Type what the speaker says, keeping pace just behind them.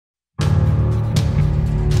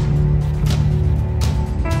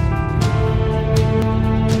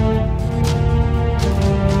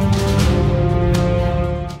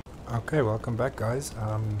Okay, welcome back, guys.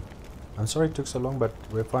 I'm sorry it took so long, but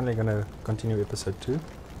we're finally gonna continue episode 2.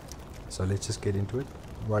 So let's just get into it,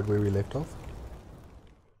 right where we left off.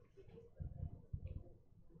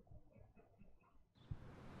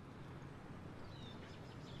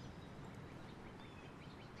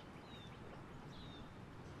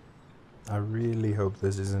 I really hope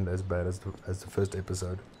this isn't as bad as the first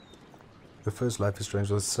episode. The first Life is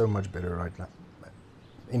Strange was so much better right now.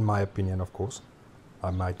 In my opinion, of course. I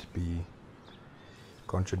might be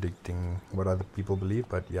contradicting what other people believe,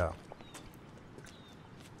 but yeah.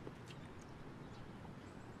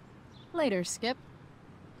 Later, Skip.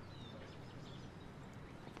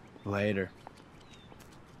 Later.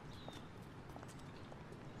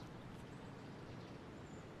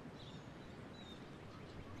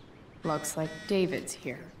 Looks like David's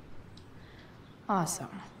here. Awesome.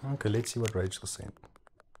 Okay, let's see what Rachel sent.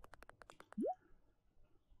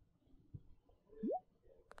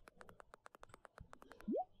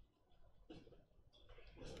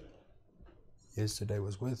 Yesterday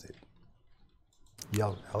was worth it.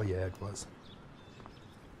 Yeah, hell yeah, it was.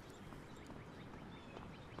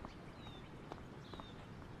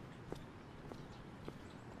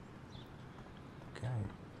 Okay.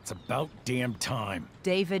 It's about damn time.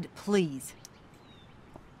 David, please.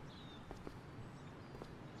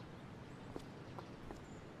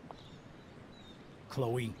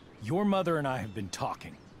 Chloe, your mother and I have been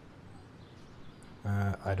talking.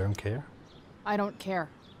 I don't care. I don't care.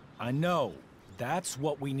 I know. That's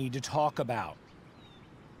what we need to talk about.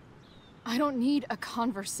 I don't need a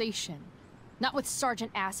conversation. Not with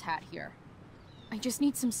Sergeant Asshat here. I just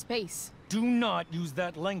need some space. Do not use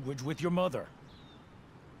that language with your mother.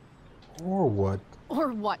 Or what? Or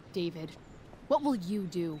what, David? What will you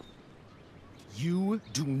do? You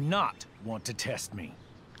do not want to test me.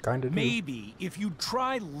 Kinda do. Maybe if you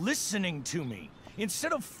try listening to me,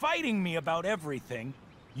 instead of fighting me about everything,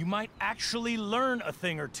 you might actually learn a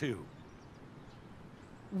thing or two.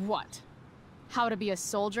 What? How to be a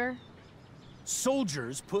soldier?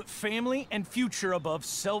 Soldiers put family and future above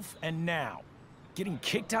self and now. Getting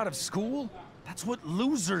kicked out of school? That's what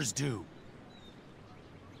losers do.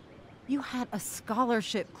 You had a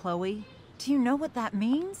scholarship, Chloe. Do you know what that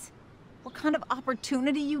means? What kind of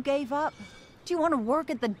opportunity you gave up? Do you want to work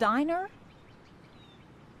at the diner?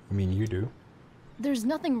 I mean, you do. There's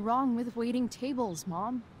nothing wrong with waiting tables,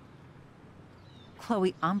 Mom.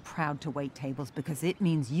 Chloe, I'm proud to wait tables because it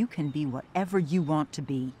means you can be whatever you want to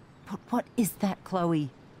be. But what is that,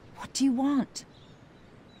 Chloe? What do you want?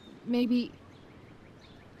 Maybe...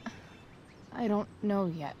 I don't know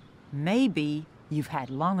yet. Maybe you've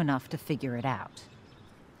had long enough to figure it out.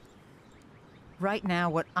 Right now,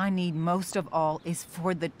 what I need most of all is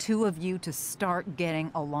for the two of you to start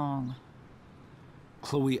getting along.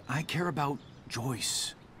 Chloe, I care about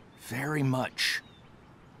Joyce very much.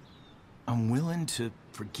 I'm willing to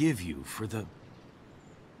forgive you for the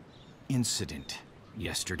incident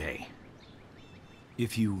yesterday.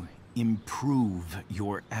 If you improve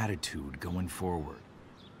your attitude going forward.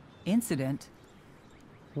 Incident?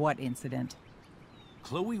 What incident?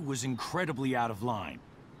 Chloe was incredibly out of line.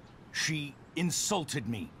 She insulted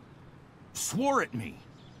me, swore at me.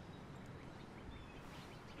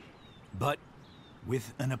 But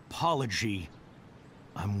with an apology,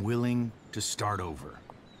 I'm willing to start over.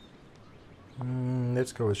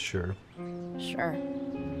 Let's go with sure. Sure.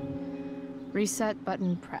 Reset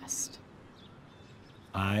button pressed.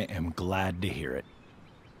 I am glad to hear it.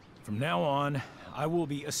 From now on, I will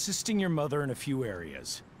be assisting your mother in a few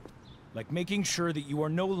areas. Like making sure that you are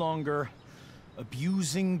no longer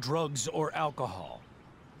abusing drugs or alcohol.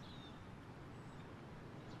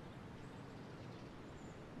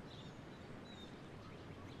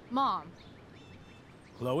 Mom.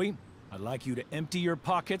 Chloe, I'd like you to empty your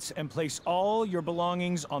pockets and place all your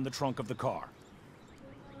belongings on the trunk of the car.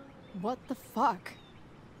 What the fuck?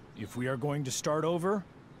 If we are going to start over,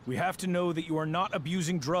 we have to know that you are not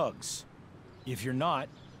abusing drugs. If you're not,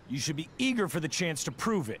 you should be eager for the chance to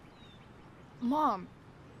prove it. Mom.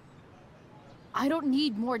 I don't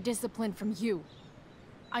need more discipline from you.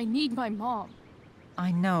 I need my mom.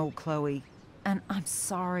 I know, Chloe, and I'm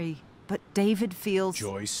sorry, but David feels...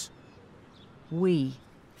 Joyce. We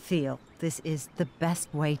feel this is the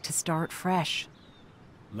best way to start fresh.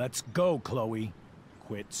 Let's go, Chloe.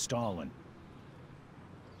 Quit stalling.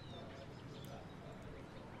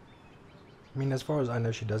 I mean, as far as I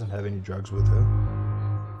know, she doesn't have any drugs with her.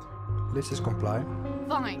 Let's just comply.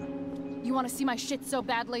 Fine. You want to see my shit so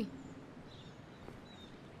badly?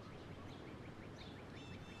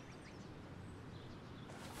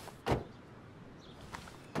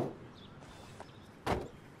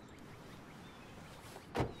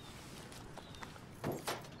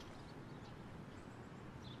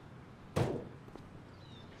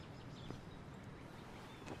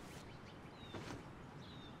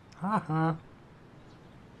 Haha.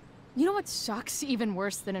 You know what sucks even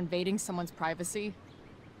worse than invading someone's privacy?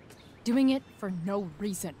 Doing it for no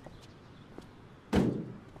reason.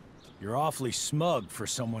 You're awfully smug for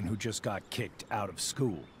someone who just got kicked out of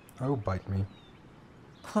school. Oh, bite me.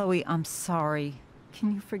 Chloe, I'm sorry.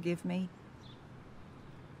 Can you forgive me?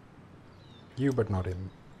 You, but not him.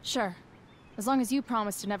 Sure. As long as you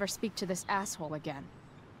promise to never speak to this asshole again.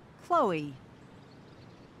 Chloe.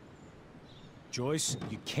 Joyce,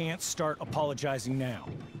 you can't start apologizing now.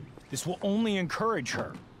 This will only encourage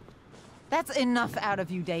her. That's enough out of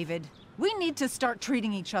you, David. We need to start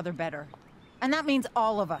treating each other better. And that means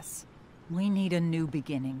all of us. We need a new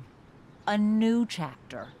beginning. A new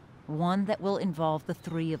chapter. One that will involve the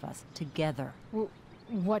three of us together.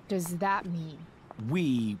 What does that mean?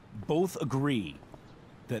 We both agree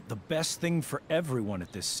that the best thing for everyone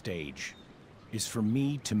at this stage is for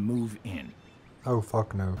me to move in. Oh,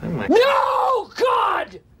 fuck no. No,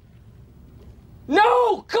 God!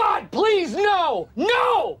 No, God, please, no!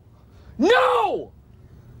 No! No!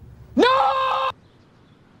 No!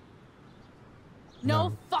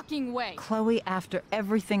 No fucking way! Chloe, after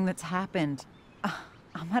everything that's happened,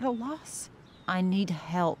 I'm at a loss. I need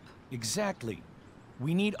help. Exactly.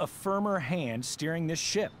 We need a firmer hand steering this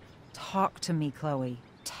ship. Talk to me, Chloe.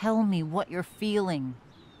 Tell me what you're feeling.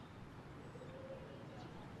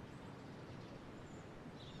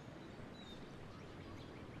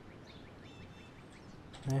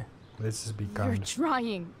 Let's just be You're kind.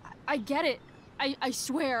 trying. I get it. I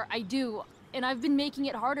swear, I do. And I've been making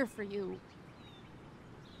it harder for you.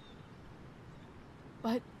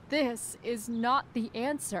 But this is not the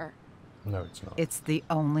answer. No, it's not. It's the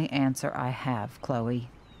only answer I have, Chloe.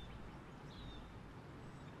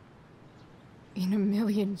 In a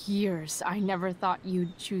million years, I never thought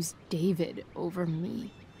you'd choose David over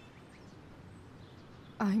me.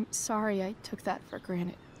 I'm sorry I took that for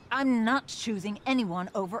granted. I'm not choosing anyone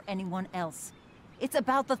over anyone else. It's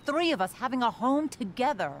about the three of us having a home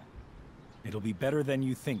together. It'll be better than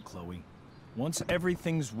you think, Chloe. Once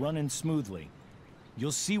everything's running smoothly,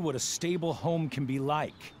 you'll see what a stable home can be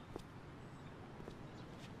like.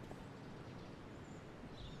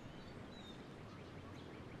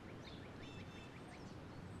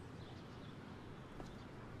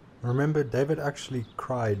 Remember, David actually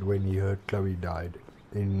cried when he heard Chloe died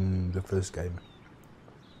in the first game.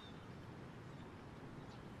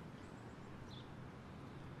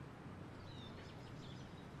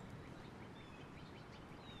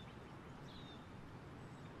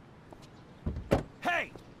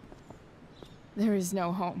 Hey! There is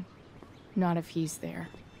no home. Not if he's there.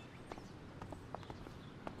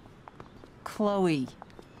 Chloe.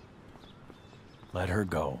 Let her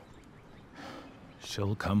go.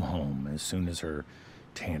 She'll come home as soon as her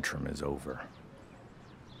tantrum is over.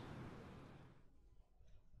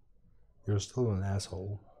 You're still an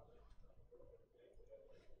asshole.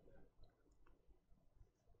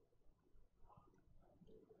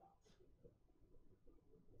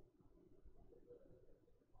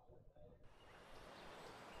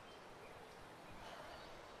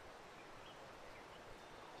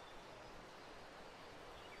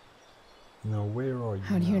 Now, where are you?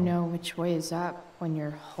 How do you now? know which way is up when your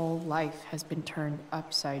whole life has been turned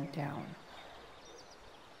upside down?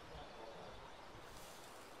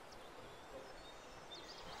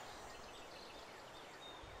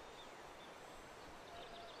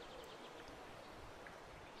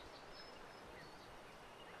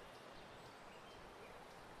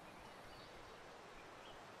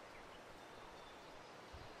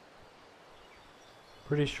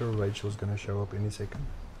 Pretty sure Rachel's gonna show up any second.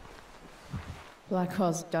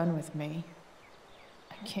 Blackwell's done with me.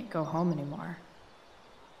 I can't go home anymore.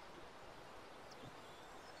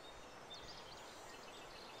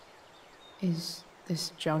 Is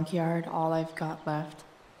this junkyard all I've got left?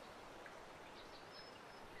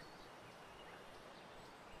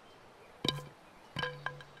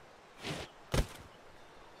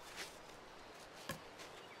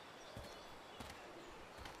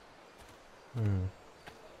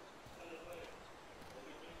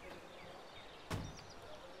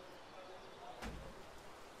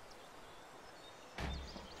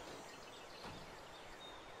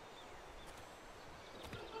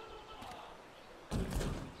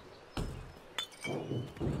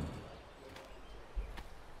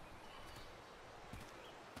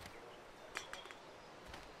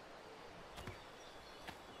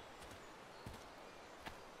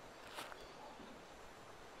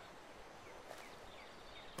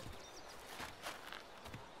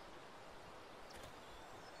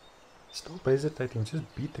 Stop hesitating,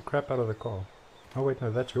 just beat the crap out of the car. Oh wait,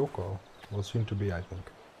 no, that's your car. Well, soon to be, I think.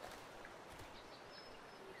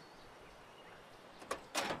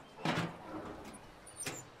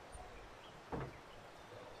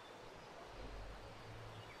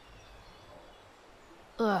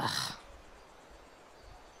 Ugh.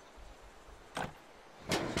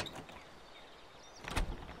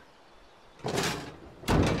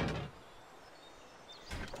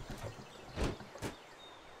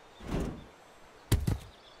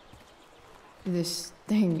 This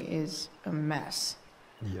thing is a mess,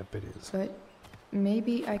 Yep, it is. but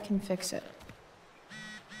maybe I can fix it.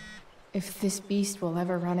 If this beast will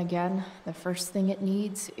ever run again, the first thing it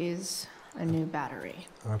needs is a new battery.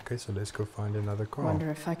 Okay, so let's go find another car. Wonder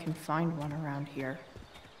if I can find one around here.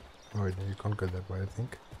 Oh, wait, no, you can't go that way, I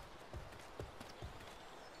think.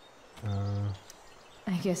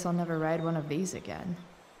 I guess I'll never ride one of these again.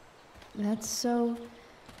 That's so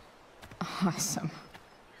awesome.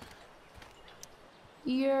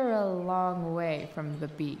 You're a long way from the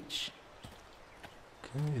beach.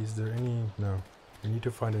 Okay, is there any... No. We need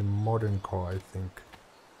to find a modern car, I think.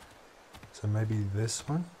 So maybe this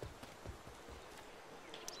one?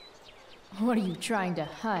 What are you trying to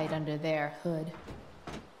hide under there, Hood?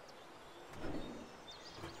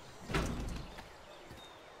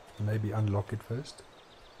 Maybe unlock it first.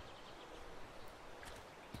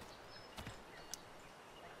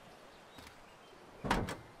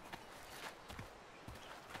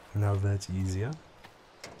 Now that's easier.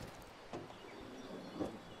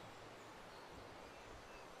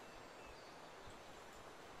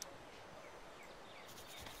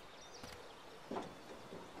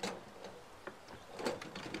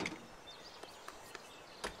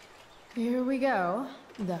 Here we go.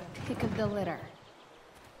 The pick of the litter.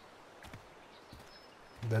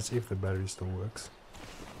 That's if the battery still works.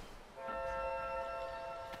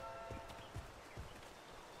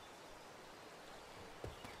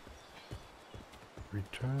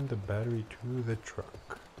 Return the battery to the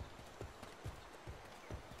truck.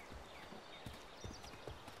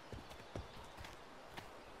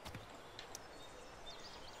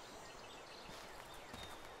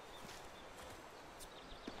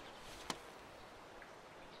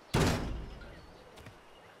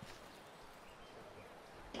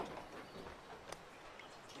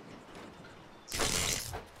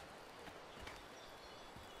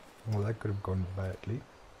 Well, that could have gone badly.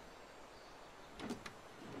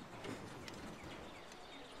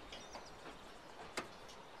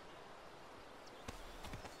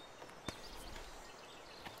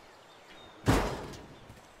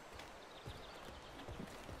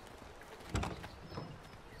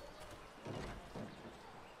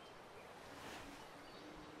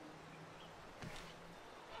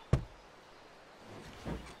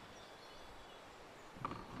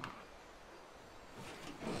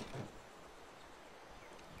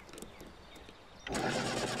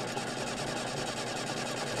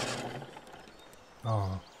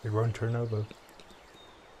 Oh, it won't turn over.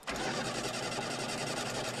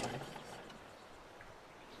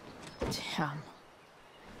 Damn.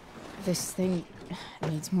 This thing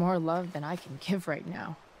needs more love than I can give right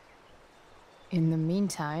now. In the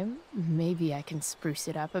meantime, maybe I can spruce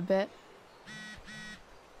it up a bit.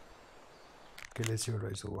 Okay, let's see what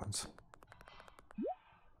Rachel wants.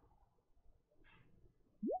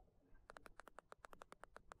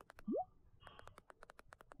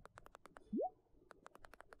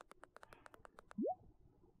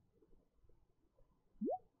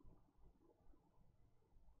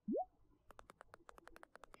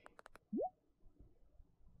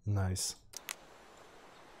 Nice.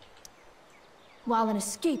 While an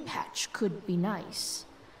escape hatch could be nice,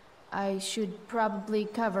 I should probably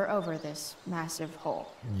cover over this massive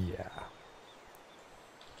hole. Yeah.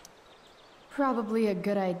 Probably a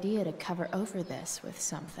good idea to cover over this with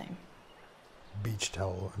something. Beach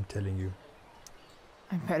towel, I'm telling you.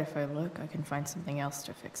 I bet if I look, I can find something else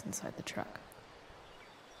to fix inside the truck.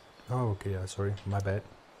 Oh, okay, yeah, sorry, my bad.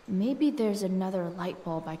 Maybe there's another light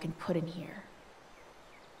bulb I can put in here.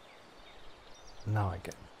 Now I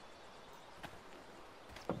can.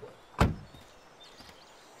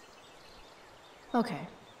 Okay,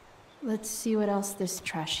 let's see what else this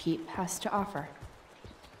trash heap has to offer.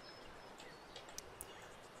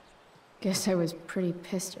 Guess I was pretty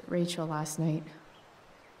pissed at Rachel last night.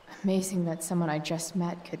 Amazing that someone I just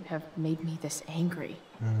met could have made me this angry.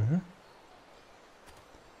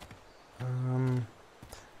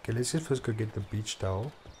 Okay, let's just first go get the beach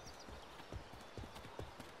towel.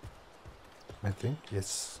 I think,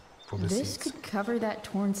 yes, for the This seats. could cover that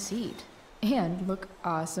torn seat and look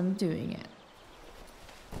awesome doing it.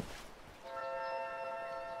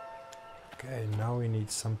 Okay, now we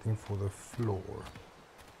need something for the floor.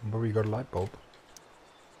 But we got a light bulb.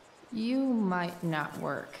 You might not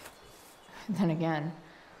work. Then again,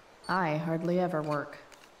 I hardly ever work.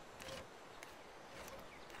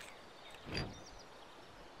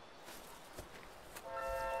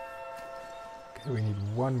 Okay, we need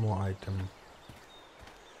one more item.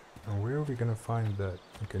 And where are we gonna find that?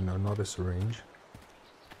 Okay, no, not a syringe.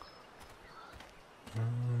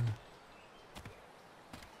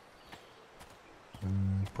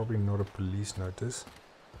 Probably not a police notice.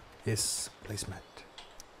 Yes, placemat.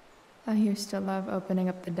 I used to love opening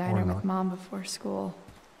up the diner not. with Mom before school.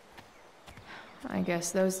 I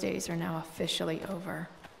guess those days are now officially over.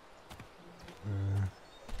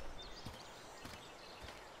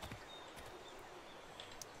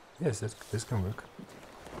 Yes, this can work.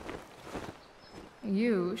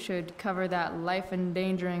 You should cover that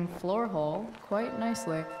life-endangering floor hole quite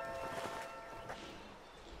nicely.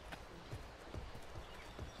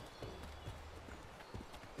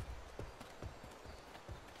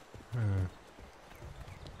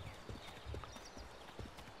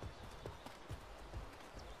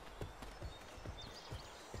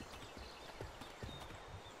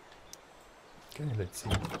 Okay, let's see.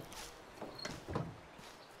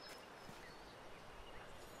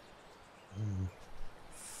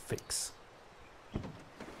 Fix.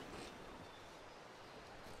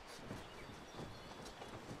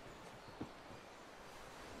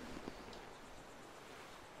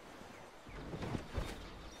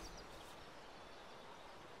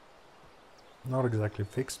 Not exactly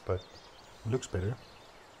fixed, but looks better.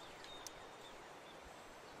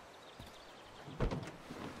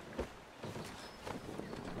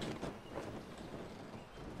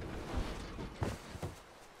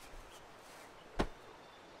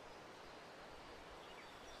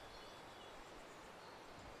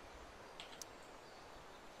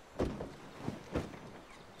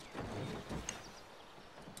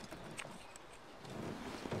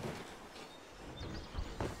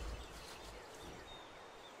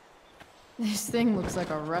 This thing looks like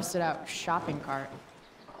a rusted out shopping cart.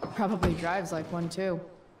 Probably drives like one too.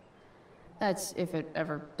 That's if it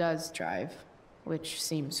ever does drive, which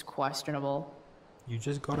seems questionable. You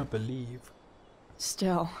just gotta believe.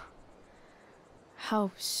 Still,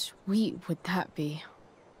 how sweet would that be?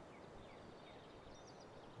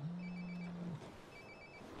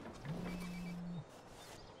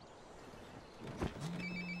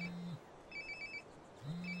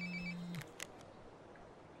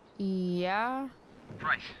 Yeah?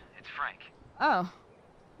 Bryce, it's Frank. Oh.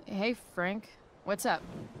 Hey, Frank. What's up?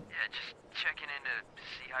 Yeah, just checking in to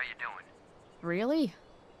see how you're doing. Really?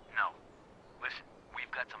 No. Listen,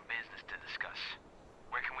 we've got some business to discuss.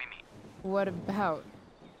 Where can we meet? What about?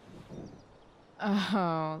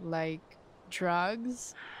 Oh, like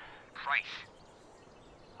drugs? Bryce,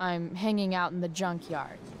 I'm hanging out in the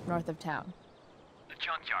junkyard, north of town. the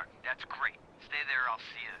junkyard. That's great. Stay there, I'll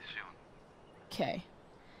see you soon. Okay.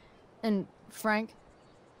 And Frank?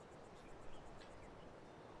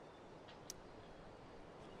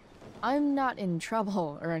 I'm not in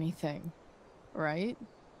trouble or anything, right?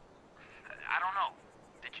 I don't know.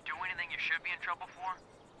 Did you do anything you should be in trouble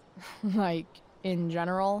for? Like, in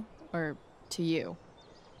general, or to you?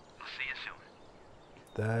 I'll see you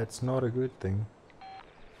soon. That's not a good thing.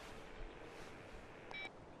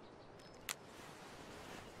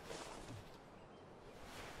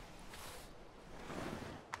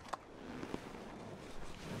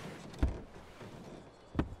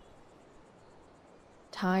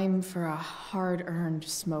 Time for a hard-earned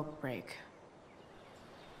smoke break.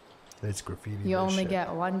 Let's graffiti You this only shit.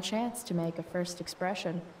 get one chance to make a first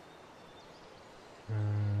expression.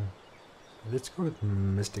 Let's go with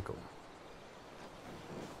mystical.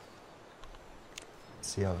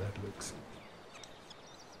 See how that looks.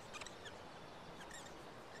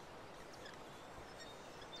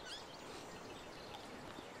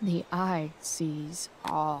 The eye sees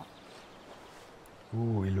all.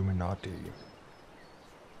 Ooh, Illuminati.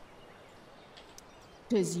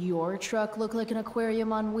 Does your truck look like an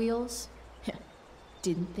aquarium on wheels?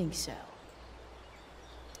 Didn't think so.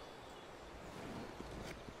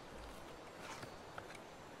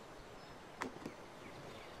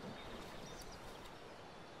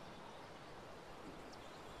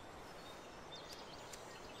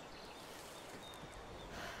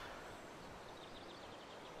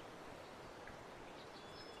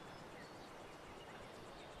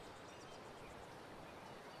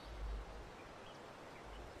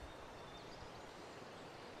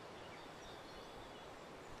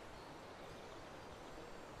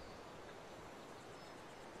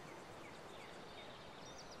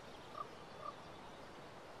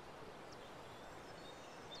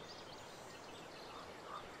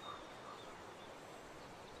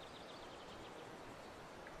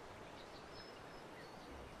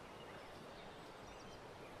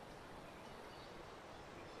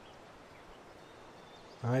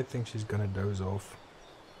 I think she's gonna doze off.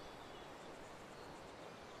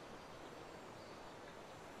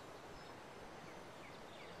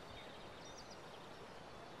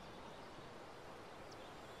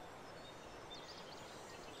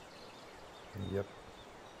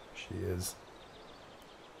 She is.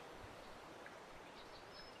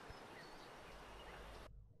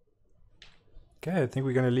 Okay, I think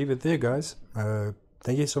we're gonna leave it there, guys.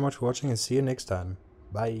 Thank you so much for watching and see you next time.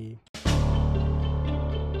 Bye.